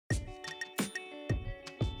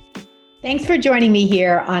Thanks for joining me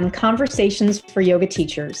here on Conversations for Yoga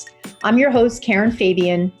Teachers. I'm your host, Karen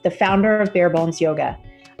Fabian, the founder of Bare Bones Yoga.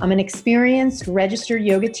 I'm an experienced registered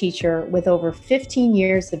yoga teacher with over 15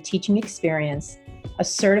 years of teaching experience, a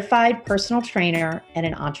certified personal trainer, and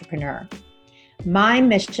an entrepreneur. My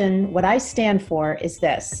mission, what I stand for, is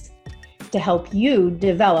this: to help you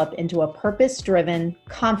develop into a purpose-driven,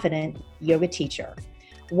 confident yoga teacher.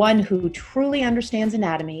 One who truly understands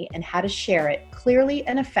anatomy and how to share it clearly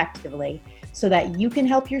and effectively so that you can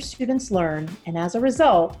help your students learn and, as a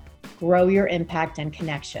result, grow your impact and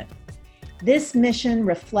connection. This mission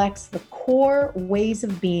reflects the core ways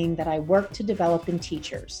of being that I work to develop in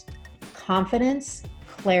teachers: confidence,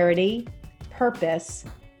 clarity, purpose,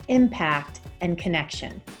 impact, and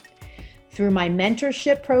connection. Through my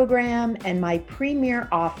mentorship program and my premier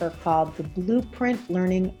offer called the Blueprint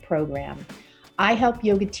Learning Program, I help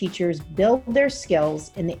yoga teachers build their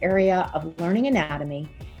skills in the area of learning anatomy,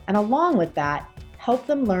 and along with that, help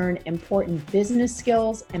them learn important business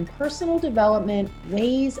skills and personal development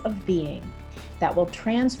ways of being that will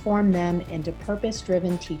transform them into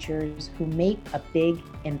purpose-driven teachers who make a big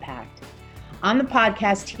impact. On the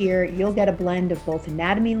podcast here, you'll get a blend of both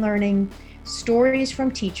anatomy learning, stories from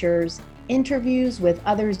teachers, interviews with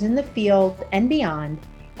others in the field and beyond,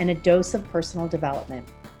 and a dose of personal development.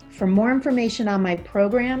 For more information on my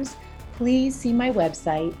programs, please see my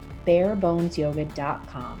website,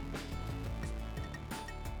 barebonesyoga.com.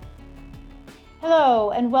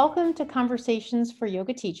 Hello, and welcome to Conversations for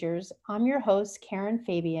Yoga Teachers. I'm your host, Karen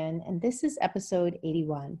Fabian, and this is episode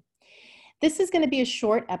 81. This is going to be a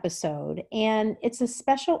short episode, and it's a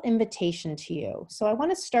special invitation to you. So I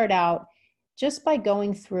want to start out just by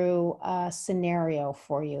going through a scenario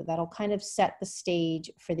for you that'll kind of set the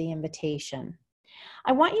stage for the invitation.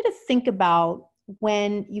 I want you to think about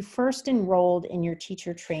when you first enrolled in your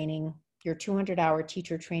teacher training, your 200-hour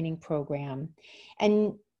teacher training program,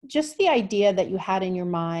 and just the idea that you had in your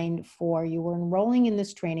mind for you were enrolling in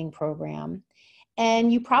this training program,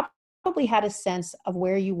 and you probably had a sense of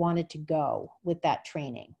where you wanted to go with that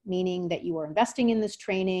training, meaning that you were investing in this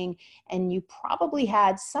training and you probably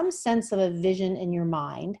had some sense of a vision in your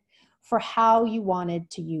mind for how you wanted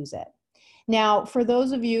to use it. Now, for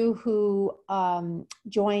those of you who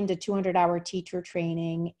joined a 200-hour teacher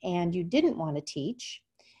training and you didn't want to teach,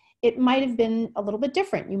 it might have been a little bit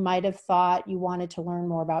different. You might have thought you wanted to learn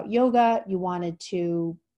more about yoga. You wanted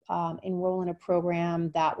to enroll in a program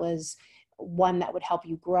that was one that would help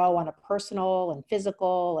you grow on a personal and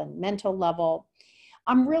physical and mental level.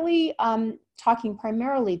 I'm really talking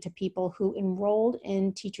primarily to people who enrolled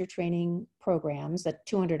in teacher training programs, a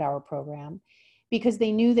 200-hour program, because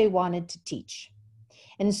they knew they wanted to teach.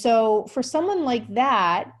 And so for someone like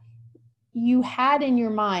that, you had in your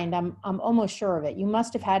mind, I'm almost sure of it, you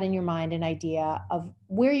must have had in your mind an idea of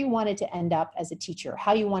where you wanted to end up as a teacher,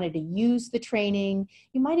 how you wanted to use the training.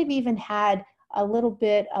 You might have even had a little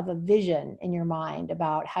bit of a vision in your mind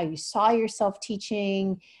about how you saw yourself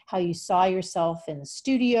teaching, how you saw yourself in the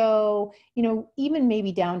studio, even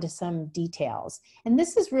maybe down to some details. And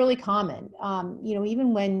this is really common.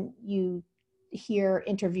 Even when you hear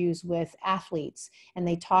interviews with athletes and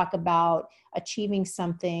they talk about achieving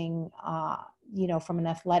something, from an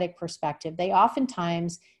athletic perspective, they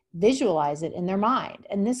oftentimes visualize it in their mind.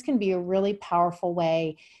 And this can be a really powerful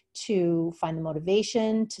way to find the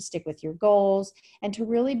motivation, to stick with your goals, and to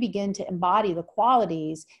really begin to embody the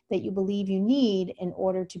qualities that you believe you need in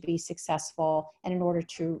order to be successful and in order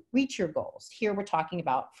to reach your goals. Here we're talking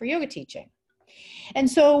about for yoga teaching. And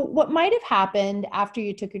so what might have happened after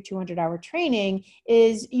you took your 200-hour training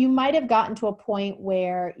is you might have gotten to a point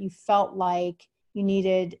where you felt like you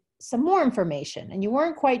needed some more information and you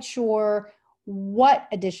weren't quite sure what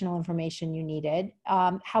additional information you needed.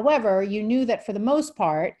 However, you knew that for the most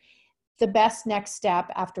part, the best next step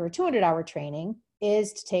after a 200-hour training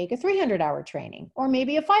is to take a 300-hour training or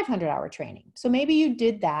maybe a 500-hour training. So maybe you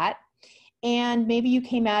did that and maybe you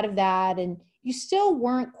came out of that and you still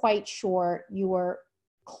weren't quite sure you were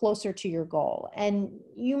closer to your goal. And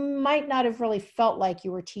you might not have really felt like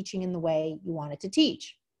you were teaching in the way you wanted to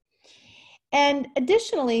teach. And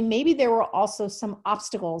additionally, maybe there were also some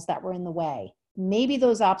obstacles that were in the way. Maybe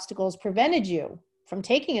those obstacles prevented you from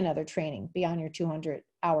taking another training beyond your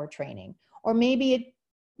 200-hour training. Or maybe it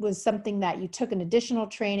was something that you took an additional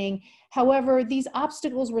training. However, these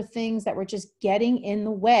obstacles were things that were just getting in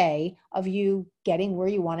the way of you getting where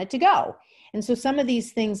you wanted to go. And so some of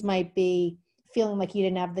these things might be feeling like you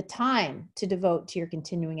didn't have the time to devote to your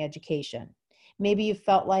continuing education. Maybe you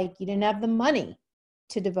felt like you didn't have the money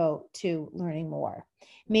to devote to learning more.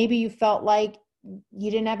 Maybe you felt like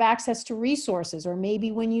you didn't have access to resources, or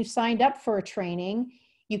maybe when you signed up for a training,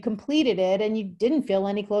 you completed it and you didn't feel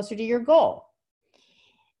any closer to your goal.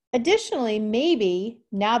 Additionally, maybe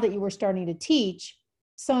now that you were starting to teach,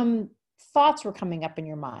 some thoughts were coming up in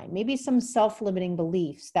your mind, maybe some self-limiting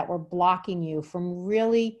beliefs that were blocking you from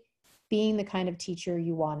really being the kind of teacher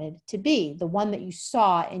you wanted to be, the one that you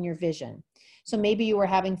saw in your vision. So maybe you were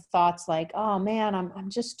having thoughts like, oh man, I'm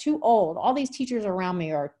just too old. All these teachers around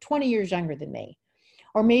me are 20 years younger than me.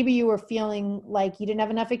 Or maybe you were feeling like you didn't have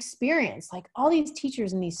enough experience. Like all these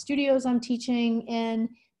teachers in these studios I'm teaching in,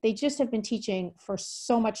 they just have been teaching for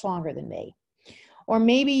so much longer than me. Or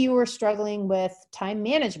maybe you were struggling with time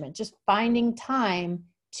management, just finding time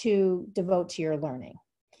to devote to your learning.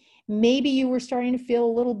 Maybe you were starting to feel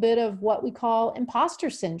a little bit of what we call imposter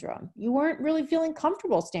syndrome. You weren't really feeling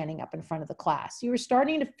comfortable standing up in front of the class. You were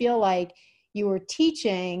starting to feel like you were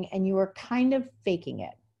teaching and you were kind of faking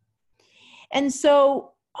it. And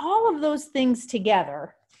so all of those things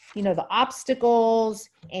together, you know, the obstacles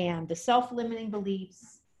and the self-limiting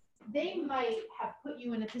beliefs, they might have put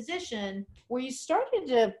you in a position where you started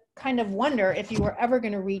to kind of wonder if you were ever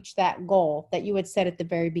going to reach that goal that you had set at the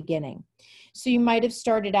very beginning. So you might have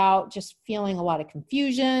started out just feeling a lot of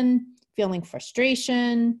confusion, feeling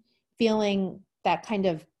frustration, feeling that kind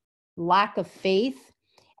of lack of faith,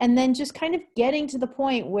 and then just kind of getting to the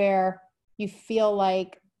point where you feel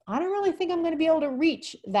like, I don't really think I'm going to be able to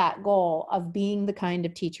reach that goal of being the kind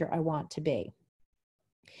of teacher I want to be.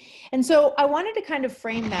 And so I wanted to kind of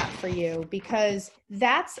frame that for you because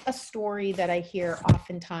that's a story that I hear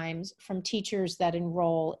oftentimes from teachers that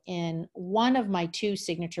enroll in one of my two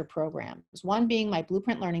signature programs, one being my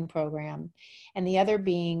Blueprint Learning program and the other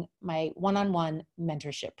being my one-on-one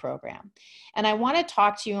mentorship program. And I want to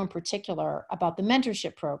talk to you in particular about the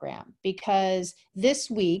mentorship program because this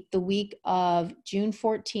week, the week of June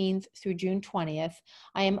 14th through June 20th,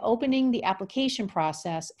 I am opening the application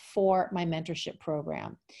process for my mentorship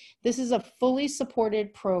program. This is a fully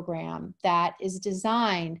supported program that is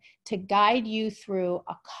designed to guide you through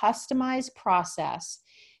a customized process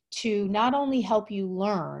to not only help you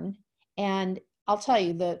learn, and I'll tell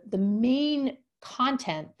you, the main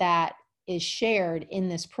content that is shared in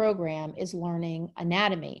this program is learning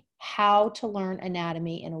anatomy, how to learn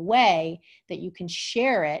anatomy in a way that you can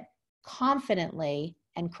share it confidently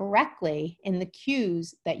and correctly in the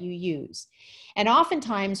cues that you use. And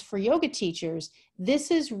oftentimes for yoga teachers,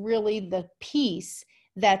 this is really the piece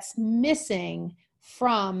that's missing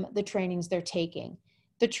from the trainings they're taking.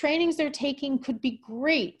 The trainings they're taking could be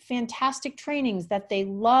great, fantastic trainings that they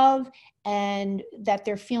love and that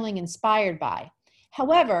they're feeling inspired by.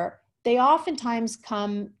 However, they oftentimes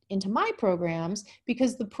come into my programs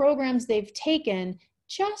because the programs they've taken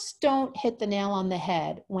just don't hit the nail on the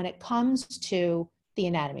head when it comes to the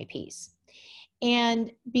anatomy piece.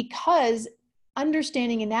 And because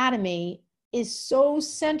understanding anatomy is so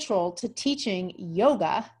central to teaching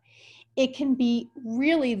yoga, it can be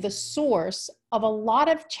really the source of a lot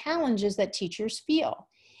of challenges that teachers feel.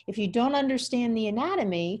 If you don't understand the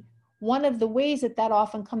anatomy, one of the ways that that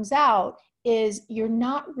often comes out is you're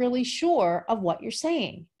not really sure of what you're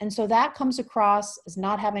saying. And so that comes across as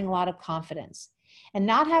not having a lot of confidence. And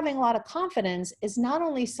not having a lot of confidence is not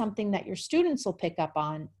only something that your students will pick up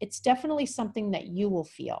on, it's definitely something that you will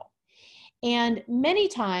feel. And many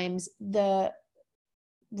times the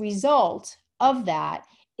result of that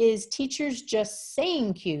is teachers just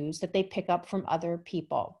saying cues that they pick up from other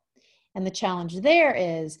people. And the challenge there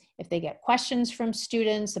is if they get questions from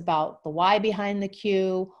students about the why behind the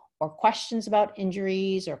cue, or questions about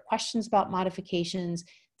injuries, or questions about modifications,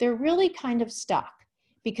 they're really kind of stuck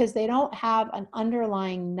because they don't have an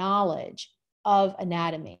underlying knowledge of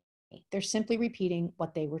anatomy. They're simply repeating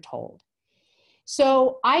what they were told.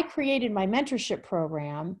 So I created my mentorship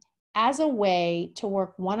program as a way to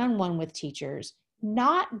work one-on-one with teachers,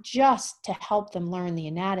 not just to help them learn the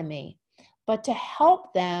anatomy, but to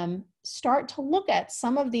help them start to look at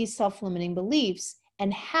some of these self-limiting beliefs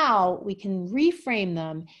and how we can reframe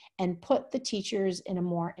them and put the teachers in a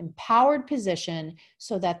more empowered position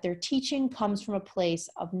so that their teaching comes from a place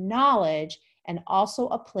of knowledge and also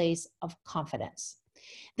a place of confidence.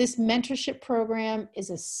 This mentorship program is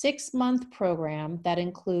a 6-month program that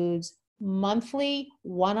includes monthly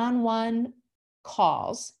one-on-one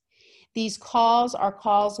calls. These calls are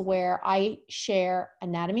calls where I share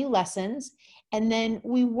anatomy lessons, and then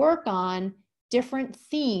we work on different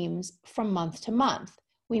themes from month to month.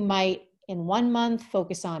 We might, in one month,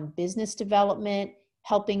 focus on business development,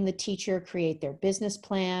 helping the teacher create their business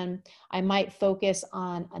plan. I might focus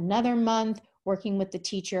on another month, working with the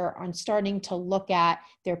teacher on starting to look at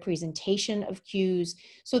their presentation of cues.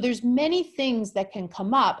 So there's many things that can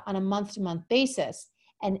come up on a month-to-month basis.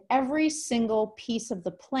 and every single piece of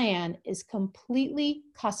the plan is completely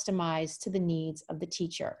customized to the needs of the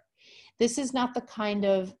teacher. This is not the kind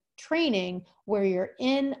of training where you're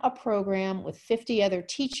in a program with 50 other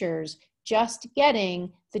teachers just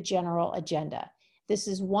getting the general agenda. This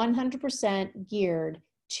is 100% geared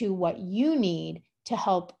to what you need to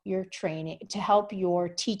help your training, to help your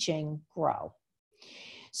teaching grow.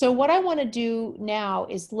 So what I want to do now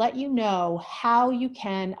is let you know how you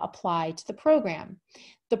can apply to the program.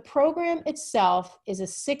 The program itself is a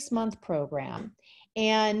 6-month program,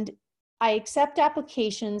 and I accept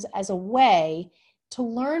applications as a way to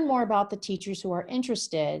learn more about the teachers who are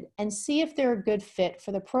interested and see if they're a good fit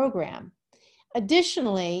for the program.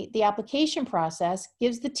 Additionally, the application process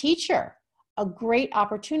gives the teacher a great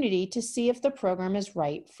opportunity to see if the program is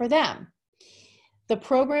right for them. The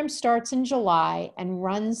program starts in July and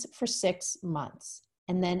runs for 6 months.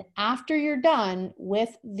 And then after you're done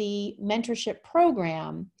with the mentorship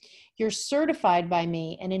program, you're certified by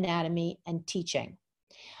me in anatomy and teaching.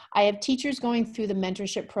 I have teachers going through the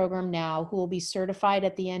mentorship program now who will be certified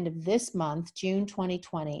at the end of this month, June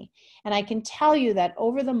 2020. And I can tell you that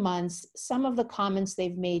over the months, some of the comments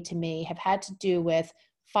they've made to me have had to do with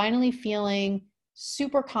finally feeling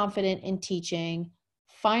super confident in teaching,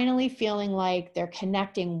 finally feeling like they're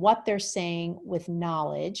connecting what they're saying with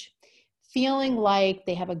knowledge, feeling like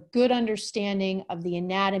they have a good understanding of the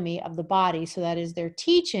anatomy of the body, so that as they're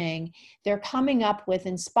teaching, they're coming up with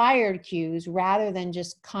inspired cues rather than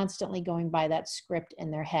just constantly going by that script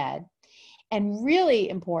in their head. And really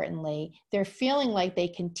importantly, they're feeling like they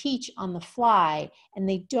can teach on the fly and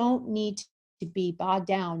they don't need to be bogged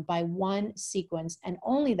down by one sequence and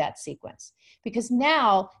only that sequence, because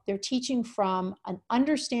now they're teaching from an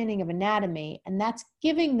understanding of anatomy, and that's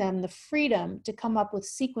giving them the freedom to come up with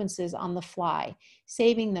sequences on the fly,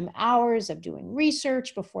 saving them hours of doing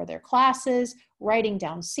research before their classes, writing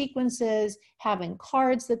down sequences, having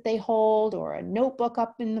cards that they hold or a notebook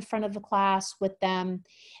up in the front of the class with them.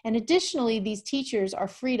 And additionally, these teachers are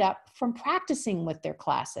freed up from practicing with their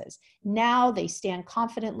classes. Now they stand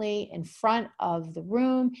confidently in front of the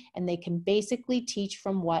room and they can basically teach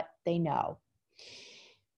from what they know.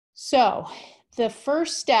 So the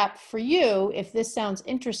first step for you, if this sounds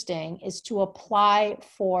interesting, is to apply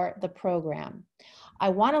for the program. I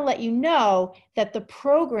want to let you know that the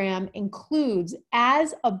program includes,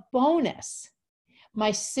 as a bonus, my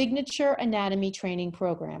signature anatomy training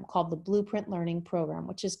program called the Blueprint Learning Program,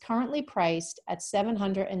 which is currently priced at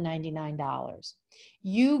 $799.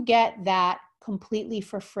 You get that completely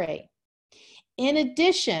for free. In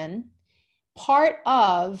addition, part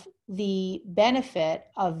of the benefit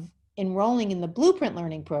of enrolling in the Blueprint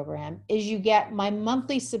Learning Program is you get my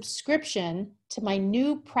monthly subscription to my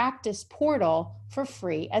new practice portal for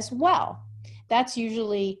free as well. That's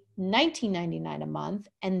usually $19.99 a month,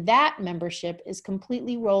 and that membership is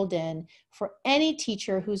completely rolled in for any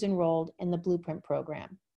teacher who's enrolled in the Blueprint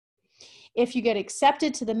program. If you get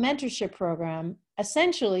accepted to the mentorship program,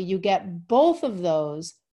 essentially you get both of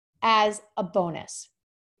those as a bonus.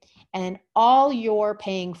 And all you're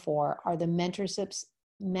paying for are the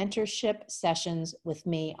mentorship sessions with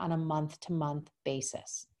me on a month-to-month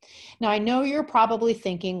basis. Now, I know you're probably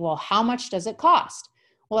thinking, well, how much does it cost?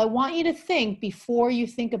 Well, I want you to think, before you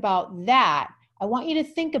think about that, I want you to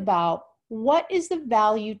think about what is the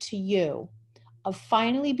value to you of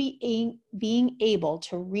finally being able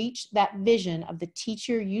to reach that vision of the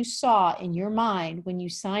teacher you saw in your mind when you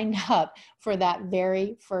signed up for that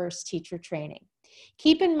very first teacher training.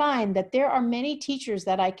 Keep in mind that there are many teachers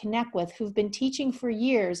that I connect with who've been teaching for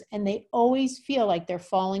years and they always feel like they're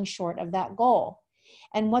falling short of that goal.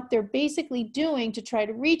 And what they're basically doing to try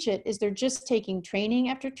to reach it is they're just taking training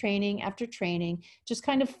after training after training, just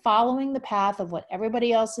kind of following the path of what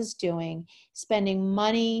everybody else is doing, spending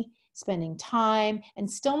money, spending time, and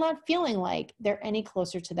still not feeling like they're any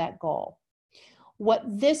closer to that goal. What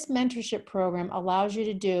this mentorship program allows you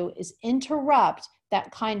to do is interrupt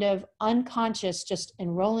that kind of unconscious, just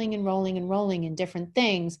enrolling in different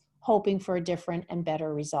things, hoping for a different and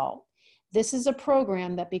better result. This is a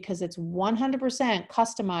program that, because it's 100%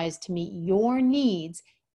 customized to meet your needs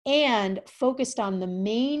and focused on the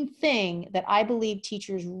main thing that I believe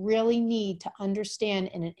teachers really need to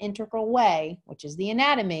understand in an integral way, which is the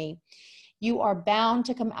anatomy, you are bound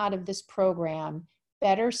to come out of this program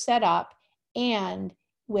better set up and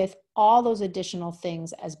with all those additional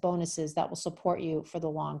things as bonuses that will support you for the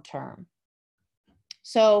long term.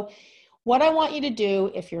 So what I want you to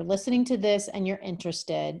do, if you're listening to this and you're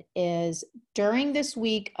interested, is during this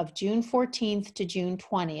week of June 14th to June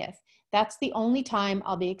 20th, That's the only time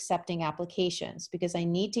I'll be accepting applications because I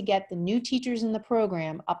need to get the new teachers in the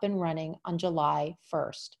program up and running on July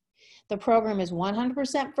 1st. The program is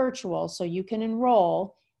 100% virtual, so you can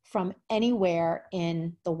enroll from anywhere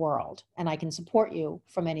in the world, and I can support you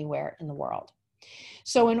from anywhere in the world.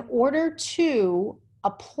 So in order to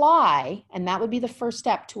apply, and that would be the first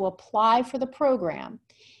step, to apply for the program,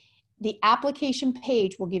 the application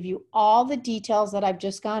page will give you all the details that I've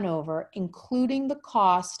just gone over, including the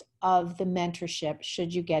cost of the mentorship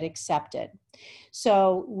should you get accepted.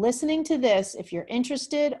 So listening to this, if you're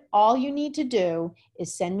interested, all you need to do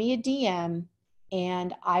is send me a DM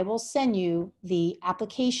and I will send you the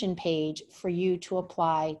application page for you to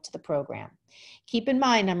apply to the program. Keep in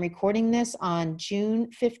mind, I'm recording this on June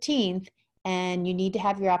 15th and you need to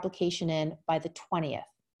have your application in by the 20th.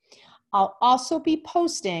 I'll also be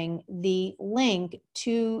posting the link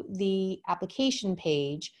to the application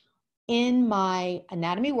page in my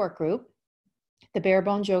anatomy work group, the Bare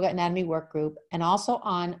Bones Yoga Anatomy Work Group, and also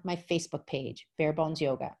on my Facebook page, Bare Bones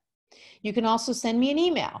Yoga. You can also send me an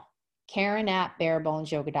email,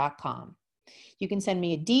 Karen@barebonesyoga.com. You can send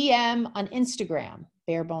me a DM on Instagram,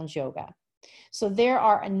 Bare Bones Yoga. So there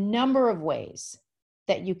are a number of ways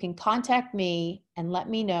that you can contact me and let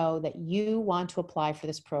me know that you want to apply for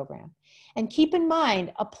this program. And keep in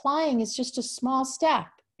mind, applying is just a small step.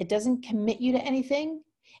 It doesn't commit you to anything.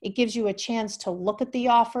 It gives you a chance to look at the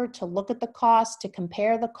offer, to look at the cost, to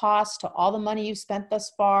compare the cost to all the money you've spent thus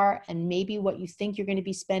far and maybe what you think you're going to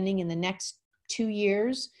be spending in the next 2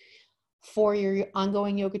 years for your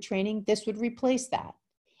ongoing yoga training. This would replace that.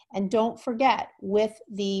 And don't forget, with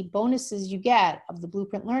the bonuses you get of the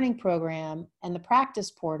Blueprint Learning Program and the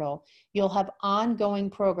Practice Portal, you'll have ongoing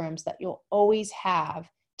programs that you'll always have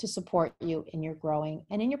to support you in your growing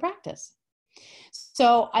and in your practice.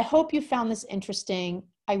 So I hope you found this interesting.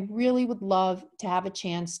 I really would love to have a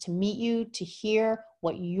chance to meet you, to hear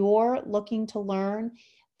what you're looking to learn,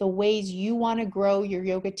 the ways you want to grow your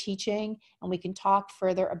yoga teaching, and we can talk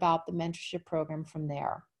further about the mentorship program from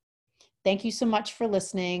there. Thank you so much for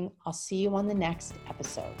listening. I'll see you on the next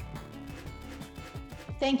episode.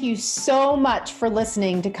 Thank you so much for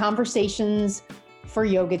listening to Conversations for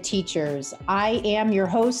Yoga Teachers. I am your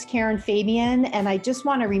host, Karen Fabian, and I just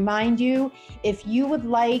want to remind you, if you would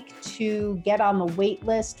like to get on the wait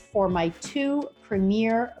list for my 2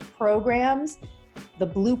 premier programs, the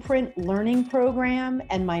Blueprint Learning Program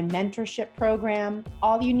and my mentorship program,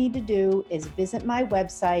 all you need to do is visit my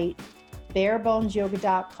website,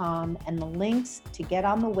 barebonesyoga.com, and the links to get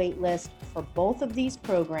on the wait list for both of these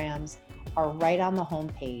programs are right on the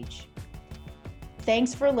homepage.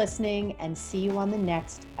 Thanks for listening and see you on the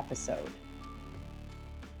next episode.